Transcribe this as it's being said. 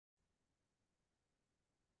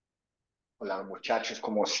Hola muchachos,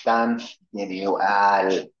 ¿cómo están? Bienvenido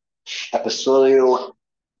al episodio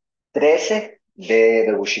 13 de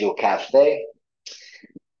The Bushido Café.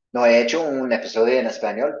 No he hecho un episodio en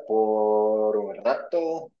español por un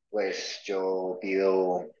rato, pues yo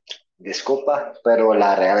pido disculpa, pero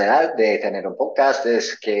la realidad de tener un podcast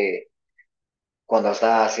es que cuando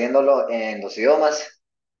está haciéndolo en los idiomas,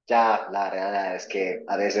 ya la realidad es que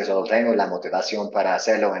a veces solo tengo la motivación para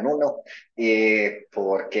hacerlo en uno y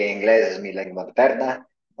porque inglés es mi lengua materna,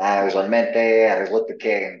 usualmente resulta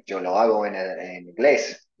que yo lo hago en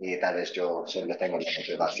inglés y tal vez yo solo tengo la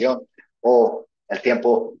motivación o el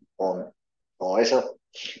tiempo o eso,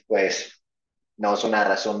 pues no es una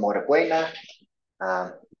razón muy buena,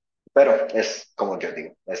 ah, pero es como yo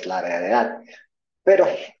digo, es la realidad. Pero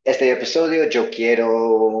este episodio yo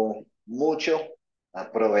quiero mucho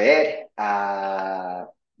proveer a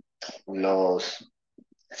los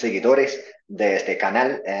seguidores de este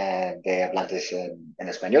canal de hablantes en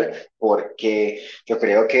español, porque yo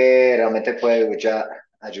creo que realmente puede ya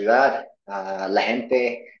ayudar a la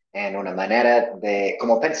gente en una manera de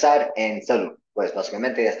cómo pensar en salud. Pues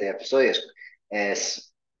básicamente este episodio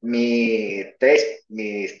es mis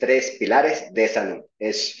tres pilares de salud.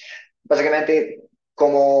 Es básicamente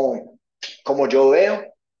como, como yo veo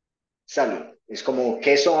salud. Es como,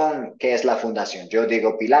 qué es la fundación? Yo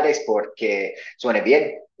digo pilares porque suene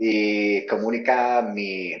bien y comunica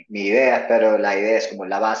mi idea, pero la idea es como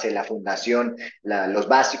la base, la fundación, los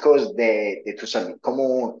básicos de tu salud.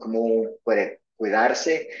 Cómo puede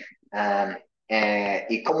cuidarse um,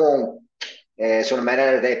 y cómo es una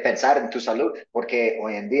manera de pensar en tu salud, porque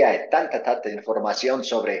hoy en día hay tanta información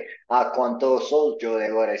sobre cuánto sol yo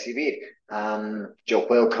debo recibir. Yo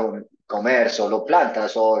puedo comer solo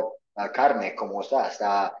plantas o carne, como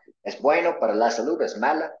es bueno para la salud, es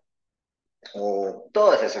mala, o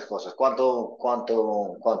todas esas cosas. ¿Cuánto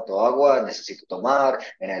agua necesito tomar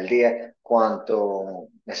en el día? ¿Cuánto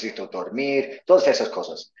necesito dormir? Todas esas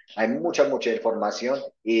cosas. Hay mucha información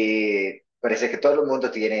y parece que todo el mundo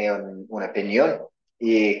tiene una opinión.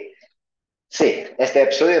 Y sí, este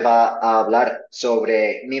episodio va a hablar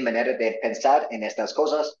sobre mi manera de pensar en estas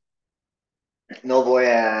cosas. No voy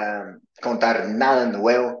a contar nada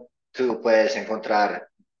nuevo. Tú puedes encontrar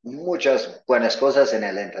muchas buenas cosas en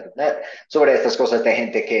el internet sobre estas cosas de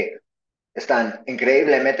gente que están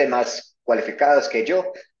increíblemente más cualificados que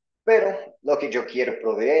yo, pero lo que yo quiero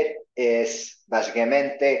proveer es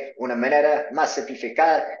básicamente una manera más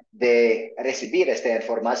simplificada de recibir esta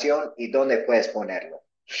información y dónde puedes ponerlo.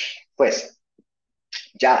 Pues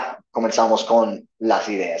ya comenzamos con las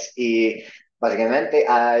ideas y básicamente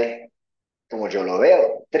hay, como yo lo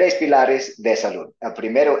veo, tres pilares de salud. El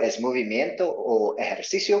primero es movimiento o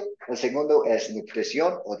ejercicio, el segundo es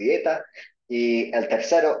nutrición o dieta y el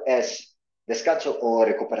tercero es descanso o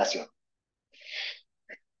recuperación.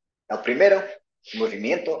 El primero,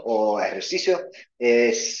 movimiento o ejercicio,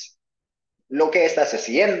 es lo que estás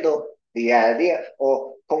haciendo día a día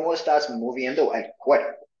o cómo estás moviendo el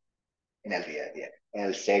cuerpo en el día a día.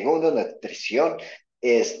 El segundo, nutrición,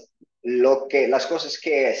 es las cosas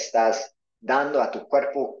que estás dando a tu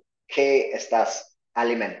cuerpo, que estás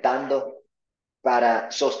alimentando para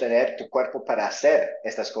sostener tu cuerpo para hacer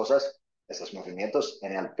estas cosas, estos movimientos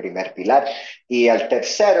en el primer pilar. Y el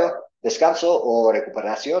tercero, descanso o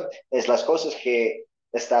recuperación, es las cosas que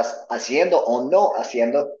estás haciendo o no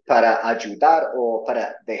haciendo para ayudar o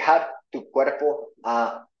para dejar tu cuerpo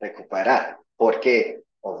a recuperar. Porque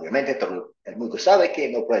obviamente todo el mundo sabe que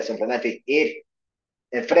no puedes simplemente ir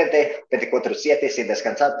enfrente 24/7 sin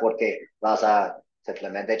descansar porque vas a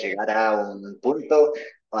simplemente llegar a un punto,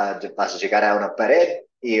 vas a llegar a una pared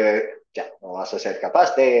y ya no vas a ser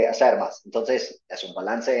capaz de hacer más. Entonces es un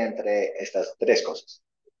balance entre estas tres cosas.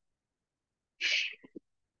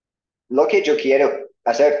 Lo que yo quiero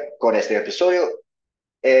hacer con este episodio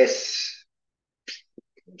es,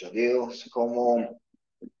 yo digo, es como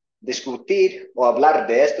discutir o hablar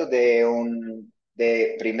de esto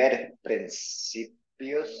de primer principios,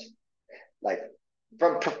 like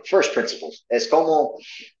from first principles. Es como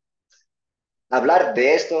hablar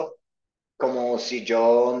de esto como si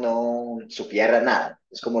yo no supiera nada.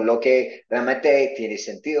 Es como lo que realmente tiene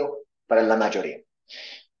sentido para la mayoría.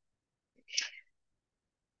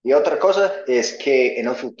 Y otra cosa es que en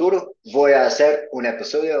un futuro voy a hacer un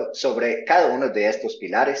episodio sobre cada uno de estos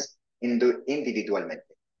pilares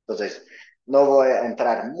individualmente. Entonces, no voy a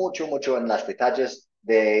entrar mucho en los detalles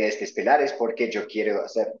de estos pilares porque yo quiero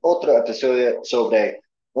hacer otro episodio sobre,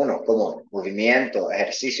 uno, como movimiento,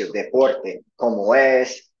 ejercicio, deporte, cómo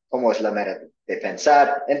es la manera de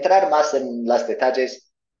pensar, entrar más en los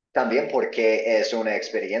detalles también porque es una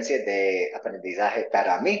experiencia de aprendizaje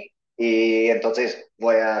para mí y entonces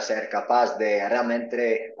voy a ser capaz de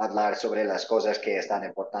realmente hablar sobre las cosas que están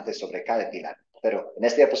importantes sobre cada pilar. Pero en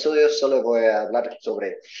este episodio solo voy a hablar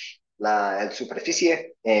sobre la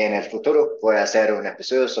superficie. En el futuro voy a hacer un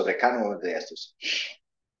episodio sobre cada uno de estos.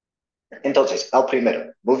 Entonces, al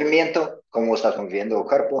primero, movimiento, cómo estás moviendo el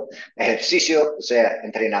cuerpo, ejercicio, o sea,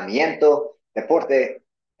 entrenamiento, deporte.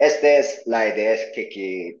 Esta es la idea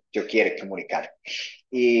que yo quiero comunicar.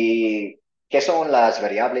 ¿Y qué son las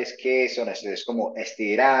variables? ¿Qué son eso? Es como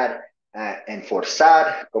estirar,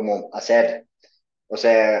 enforzar, como hacer, o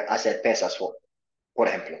sea, hacer pesas, por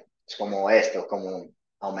ejemplo. Es como esto, como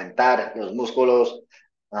aumentar los músculos.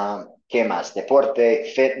 ¿Qué más? Deporte,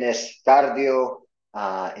 fitness, cardio,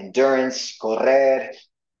 endurance, correr.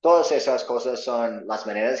 Todas esas cosas son las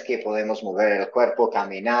maneras que podemos mover el cuerpo,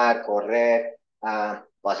 caminar, correr.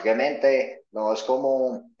 Básicamente, no es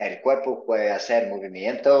como el cuerpo puede hacer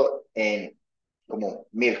movimiento en como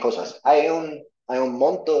mil cosas. Hay un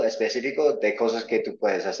monto específico de cosas que tú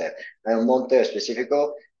puedes hacer. Hay un monto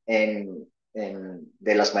específico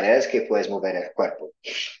de las maneras que puedes mover el cuerpo.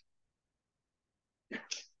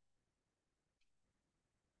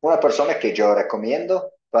 Una persona que yo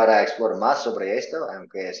recomiendo para explorar más sobre esto,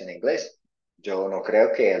 aunque es en inglés, yo no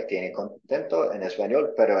creo que él tiene contento en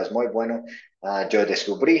español, pero es muy bueno. Yo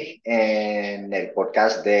descubrí en el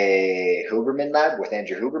podcast de Huberman Lab, with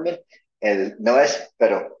Andrew Huberman, él no es,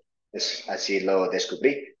 pero así lo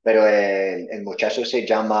descubrí, pero el muchacho se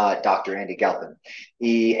llama Dr. Andy Galpin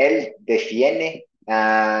y él define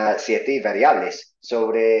 7 variables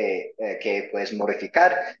sobre que puedes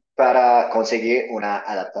modificar para conseguir una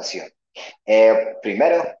adaptación.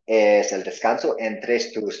 Primero es el descanso entre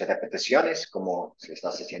tus repeticiones, como si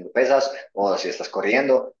estás haciendo pesas o si estás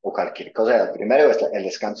corriendo o cualquier cosa. El primero es el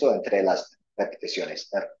descanso entre las repeticiones.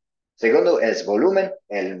 El segundo es volumen,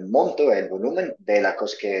 el monto, el volumen de la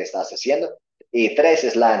cosa que estás haciendo. Y tres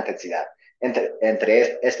es la intensidad.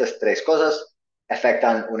 Entre estas 3 cosas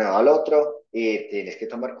afectan uno al otro y tienes que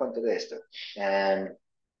tomar cuenta de esto. Um,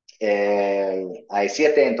 hay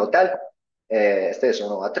 7 en total. Este es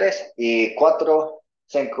 1 a 3 y 4,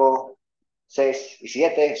 5, 6 y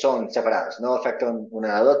 7 son separados. No afectan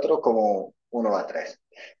uno al otro como 1 a 3.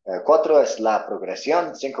 4 es la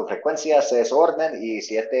progresión, 5 frecuencias es orden y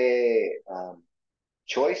 7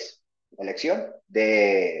 choice, elección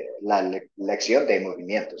de lección de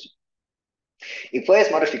movimientos. Y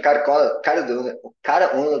puedes modificar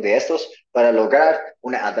cada uno de estos para lograr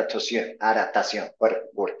una adaptación.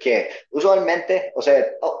 Porque usualmente, o sea,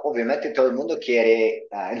 obviamente todo el mundo quiere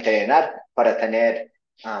entrenar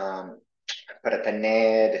um, para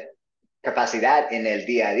tener capacidad en el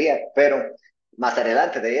día a día, pero más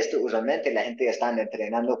adelante de esto, usualmente la gente está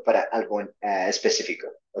entrenando para algo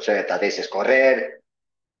específico. O sea, tal vez es correr,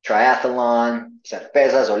 triathlon, hacer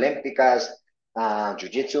pesas olímpicas,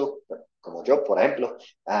 jiu-jitsu, como yo, por ejemplo.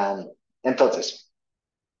 Entonces,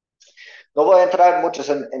 no voy a entrar mucho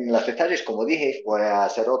en los detalles, como dije, voy a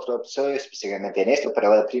hacer otro episodio específicamente en esto,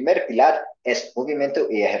 pero el primer pilar es movimiento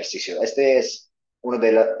y ejercicio. Este es uno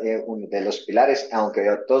de los pilares, aunque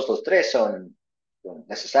todos los 3 son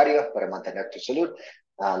necesarios para mantener tu salud.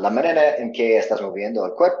 La manera en que estás moviendo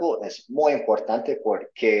el cuerpo es muy importante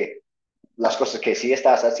porque las cosas que sí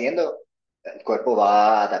estás haciendo, el cuerpo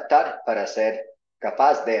va a adaptar para ser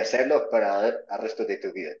capaz de hacerlo para el resto de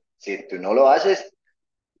tu vida. Si tú no lo hagas,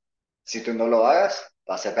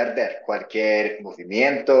 vas a perder cualquier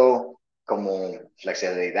movimiento, como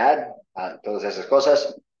flexibilidad, todas esas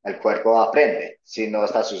cosas. El cuerpo aprende. Si no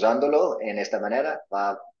estás usándolo en esta manera,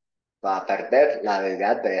 va a perder la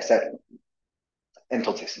habilidad de hacerlo.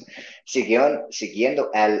 Entonces,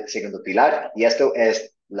 siguiendo el segundo pilar, y esto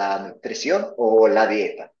es la nutrición o la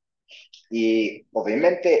dieta. Y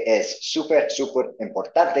obviamente es súper, súper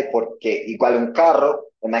importante porque igual un carro,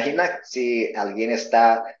 imagina si alguien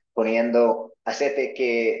está poniendo aceite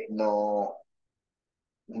que no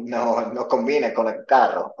combina con el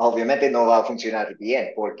carro. Obviamente no va a funcionar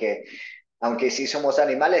bien porque aunque sí somos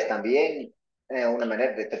animales, también una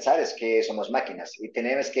manera de pensar es que somos máquinas y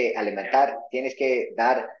tenemos que alimentar, tienes que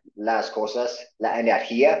dar las cosas, la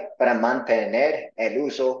energía para mantener el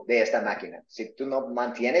uso de esta máquina. Si tú no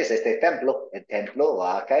mantienes este templo, el templo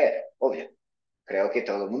va a caer, obvio. Creo que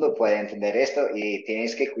todo el mundo puede entender esto y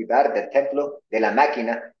tienes que cuidar del templo, de la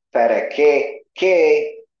máquina, para que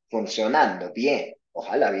quede funcionando bien,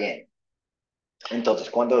 ojalá bien. Entonces,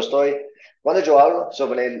 cuando yo hablo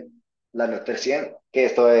sobre la nutrición, ¿qué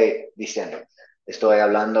estoy diciendo? Estoy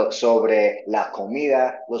hablando sobre la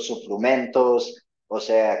comida, los suplementos, o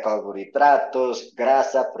sea, carbohidratos,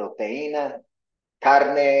 grasa, proteína.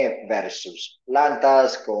 carne versus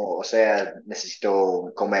plantas, o sea,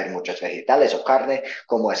 necesito comer muchos vegetales o carne,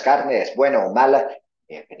 como es carne, es buena o mala.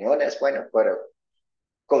 Mi opinión es bueno, pero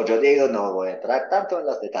como yo digo, no voy a entrar tanto en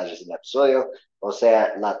los detalles del episodio. O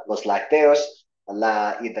sea, los lácteos,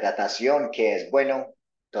 la hidratación, que es bueno.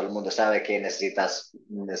 Todo el mundo sabe que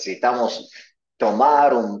necesitamos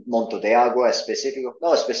tomar un monto de agua específico,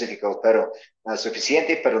 no específico, pero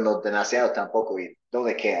suficiente, pero no demasiado tampoco. ¿Y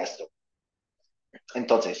dónde queda esto?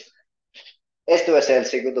 Entonces, esto es el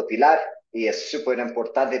segundo pilar y es súper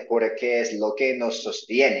importante porque es lo que nos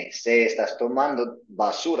sostiene. Si estás tomando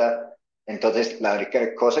basura, entonces la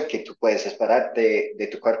única cosa que tú puedes esperar de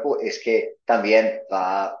tu cuerpo es que también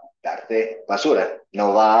va a darte basura.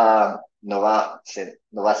 No vas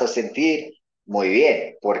a sentir muy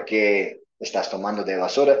bien porque estás tomando de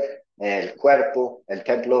basura. El cuerpo, el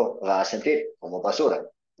templo va a sentir como basura.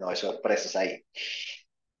 No hay sorpresas ahí.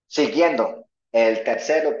 Siguiendo, el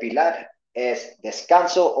tercer pilar es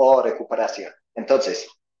descanso o recuperación. Entonces,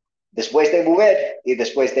 después de mover y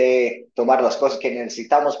después de tomar las cosas que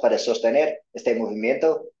necesitamos para sostener este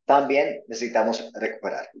movimiento, también necesitamos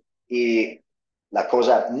recuperar. Y la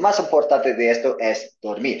cosa más importante de esto es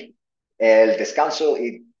dormir. El descanso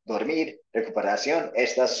y dormir, recuperación,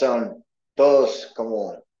 estas son todos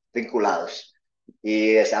como vinculados.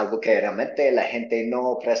 Y es algo que realmente la gente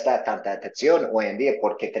no presta tanta atención hoy en día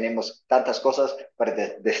porque tenemos tantas cosas para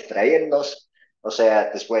distraernos. O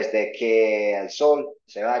sea, después de que el sol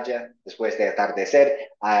se vaya, después de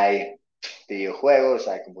atardecer, hay videojuegos,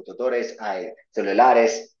 hay computadores, hay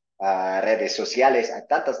celulares, redes sociales, hay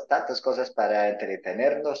tantas cosas para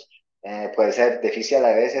entretenernos. Puede ser difícil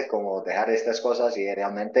a veces como dejar estas cosas y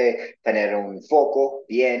realmente tener un foco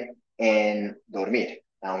bien en dormir,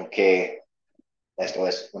 aunque esto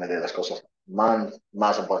es una de las cosas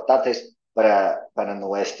más importantes para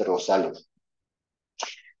nuestra salud.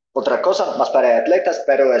 Otra cosa más para atletas,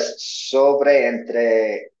 pero es sobre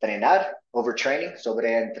entrenar, overtraining,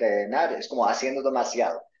 sobre entrenar, es como haciendo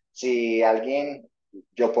demasiado. Si alguien,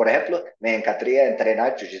 yo por ejemplo, me encantaría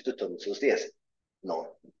entrenar jiu-jitsu todos los días.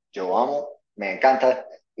 No, yo amo, me encanta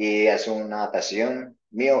y es una pasión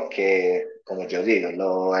mío que, como yo digo,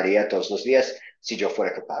 lo haría todos los días si yo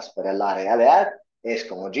fuera capaz. Pero la realidad es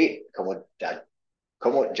como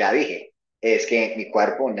ya dije, es que mi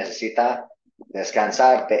cuerpo necesita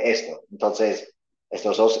descansar de esto. Entonces,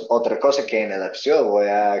 esto es otra cosa que en el episodio voy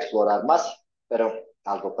a explorar más, pero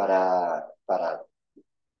algo para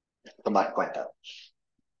tomar cuenta.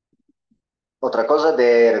 Otra cosa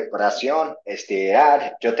de recuperación,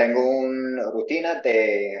 estirar. Yo tengo una rutina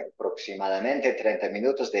de aproximadamente 30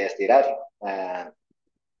 minutos de estirar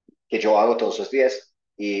que yo hago todos los días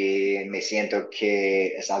y me siento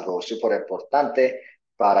que es algo súper importante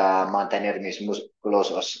para mantener mis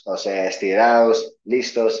músculos, o sea, estirados,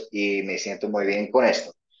 listos y me siento muy bien con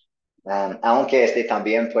esto. Aunque este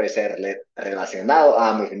también puede ser relacionado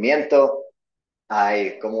a movimiento,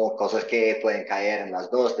 hay como cosas que pueden caer en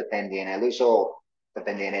las dos, depende en el uso,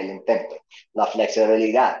 depende en el intento. La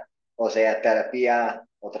flexibilidad, o sea, terapia,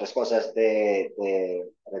 otras cosas de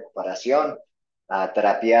recuperación,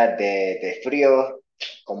 terapia de frío,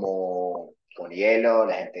 como con hielo,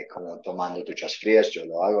 la gente como tomando duchas frías, yo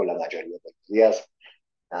lo hago la mayoría de los días.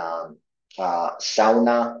 Um,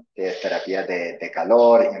 Sauna, que es terapia de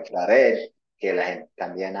calor, infrared, que la gente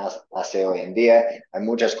también hace hoy en día. Hay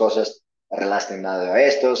muchas cosas relacionadas a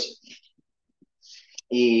estos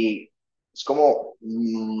y es como,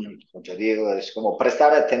 como yo digo, es como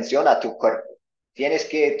prestar atención a tu cuerpo. Tienes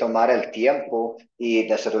que tomar el tiempo y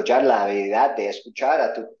desarrollar la habilidad de escuchar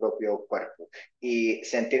a tu propio cuerpo y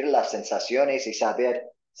sentir las sensaciones y saber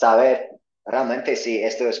realmente si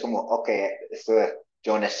esto es como, ok,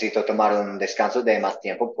 yo necesito tomar un descanso de más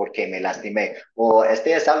tiempo porque me lastimé. O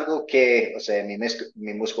este es algo que, o sea,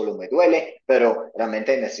 mi músculo me duele, pero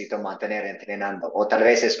realmente necesito mantener entrenando. O tal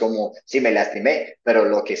vez es como, sí me lastimé, pero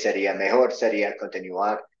lo que sería mejor sería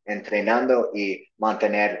continuar entrenando y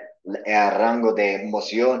mantener el rango de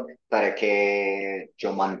emoción para que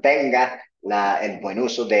yo mantenga el buen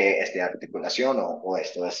uso de esta articulación o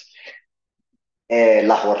esto es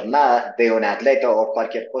la jornada de un atleta o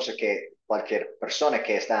cualquier persona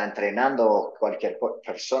que está entrenando o cualquier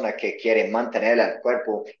persona que quiere mantener el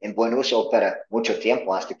cuerpo en buen uso para mucho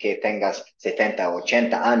tiempo, hasta que tengas 70 o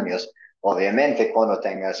 80 años. Obviamente, cuando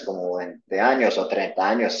tengas como 20 años o 30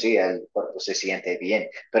 años, sí, el cuerpo se siente bien.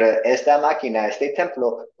 Pero esta máquina, este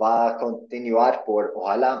templo va a continuar por,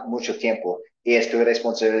 ojalá, mucho tiempo. Y es tu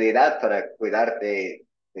responsabilidad para cuidar de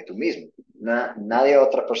tú mismo. Nadie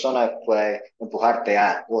otra persona puede empujarte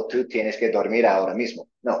a, o tú tienes que dormir ahora mismo.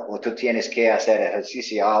 No, o tú tienes que hacer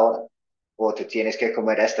ejercicio ahora. o tú tienes que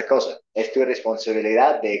comer esta cosa. Es tu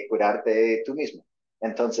responsabilidad de cuidarte de tú mismo.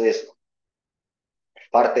 Entonces,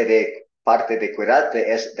 parte de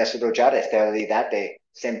cuidarte es desarrollar esta habilidad de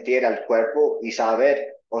sentir al cuerpo y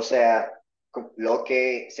saber, o sea, lo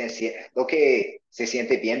que se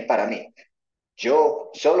siente bien para mí. Yo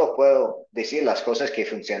solo puedo decir las cosas que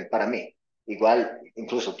funcionan para mí. Igual,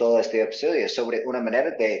 incluso todo este episodio es sobre una manera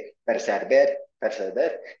de perceber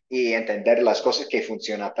y entender las cosas que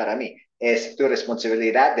funcionan para mí. Es tu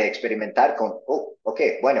responsabilidad de experimentar con, oh, ok,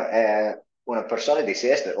 bueno, una persona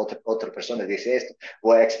dice esto, otra persona dice esto.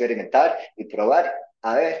 Voy a experimentar y probar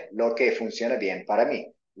a ver lo que funciona bien para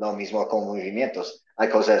mí. Lo mismo con movimientos.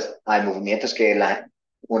 Hay movimientos que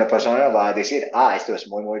una persona va a decir, ah, esto es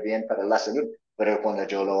muy, muy bien para la salud, pero cuando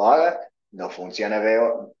yo lo haga, no funciona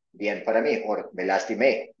veo bien para mí, o me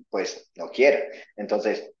lastimé, pues no quiero.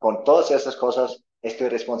 Entonces, con todas estas cosas, es tu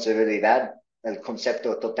responsabilidad. El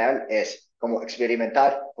concepto total es como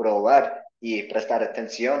experimentar, probar y prestar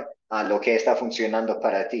atención a lo que está funcionando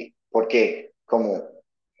para ti, porque como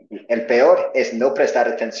el peor es no prestar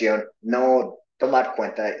atención, no tomar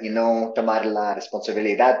cuenta y no tomar la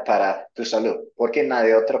responsabilidad para tu salud, porque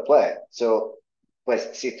nadie otro puede. So, pues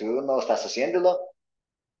si tú no estás haciéndolo,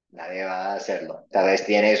 nadie va a hacerlo. Tal vez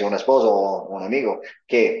tienes un esposo o un amigo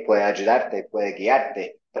que puede ayudarte, puede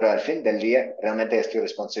guiarte, pero al fin del día realmente es tu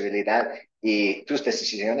responsabilidad y tus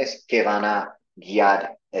decisiones que van a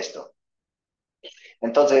guiar esto.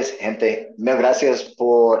 Entonces, gente, mil gracias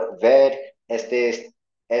por ver este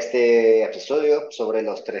episodio sobre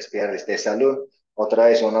los tres pilares de salud. Otra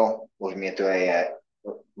vez uno,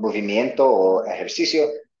 movimiento o ejercicio,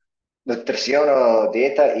 nutrición o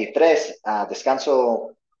dieta y tres,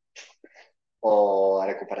 descanso o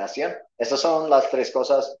recuperación. Estas son las tres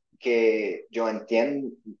cosas que yo entiendo,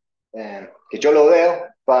 que yo lo veo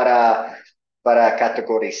para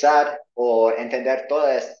categorizar o entender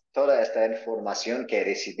toda esta información que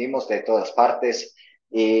recibimos de todas partes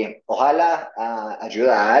y ojalá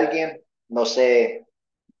ayude a alguien. No sé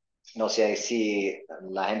si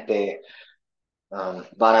la gente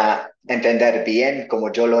van a entender bien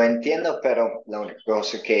como yo lo entiendo, pero la única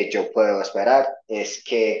cosa que yo puedo esperar es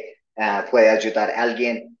que puede ayudar a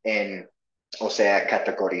alguien en, o sea,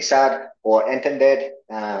 categorizar o entender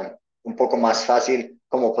un poco más fácil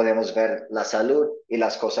cómo podemos ver la salud y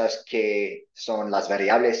las cosas que son las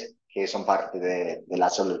variables que son parte de la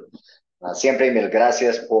salud. Siempre mil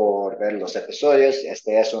gracias por ver los episodios.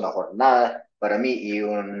 Este es una jornada para mí y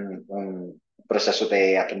un proceso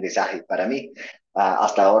de aprendizaje para mí.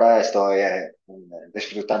 Hasta ahora estoy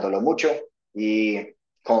disfrutándolo mucho y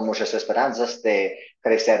con muchas esperanzas de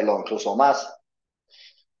crecerlo incluso más.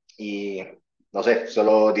 Y no sé,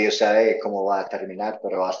 solo Dios sabe cómo va a terminar,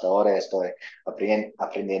 pero hasta ahora estoy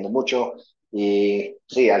aprendiendo mucho. Y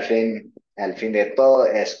sí, al fin de todo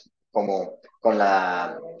es como con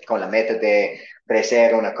la meta de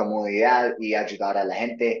crecer una comunidad y ayudar a la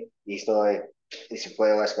gente. Y si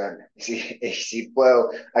puedo, si puedo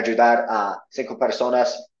ayudar a 5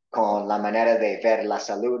 personas con la manera de ver la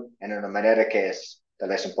salud en una manera que es tal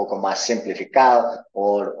vez un poco más simplificado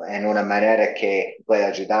o en una manera que pueda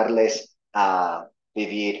ayudarles a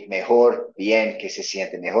vivir mejor, bien, que se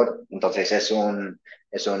sienten mejor. Entonces es una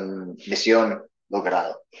misión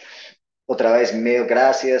logrado. Otra vez, mil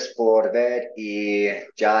gracias por ver y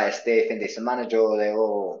ya este fin de semana yo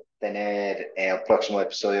debo tener el próximo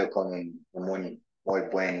episodio con un muy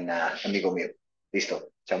buen amigo mío.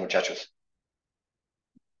 Listo. Chao, muchachos.